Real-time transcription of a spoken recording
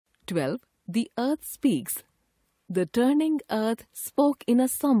12. The Earth Speaks. The turning earth spoke in a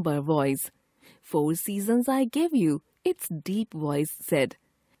somber voice. 4 seasons I give you, its deep voice said.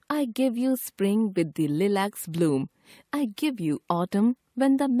 I give you spring with the lilac's bloom. I give you autumn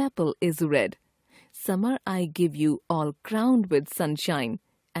when the maple is red. Summer I give you all crowned with sunshine,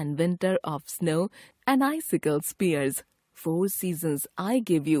 and winter of snow and icicle spears. 4 seasons I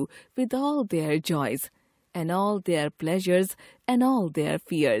give you with all their joys, and all their pleasures and all their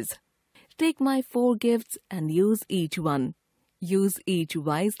fears. Take my 4 gifts and use each one. Use each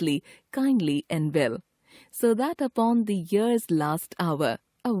wisely, kindly and well, so that upon the year's last hour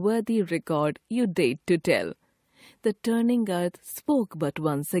a worthy record you date to tell. The turning earth spoke but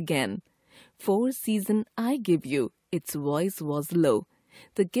once again. 4 seasons I give you, its voice was low.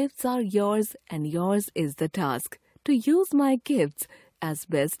 The gifts are yours and yours is the task, to use my gifts as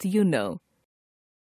best you know.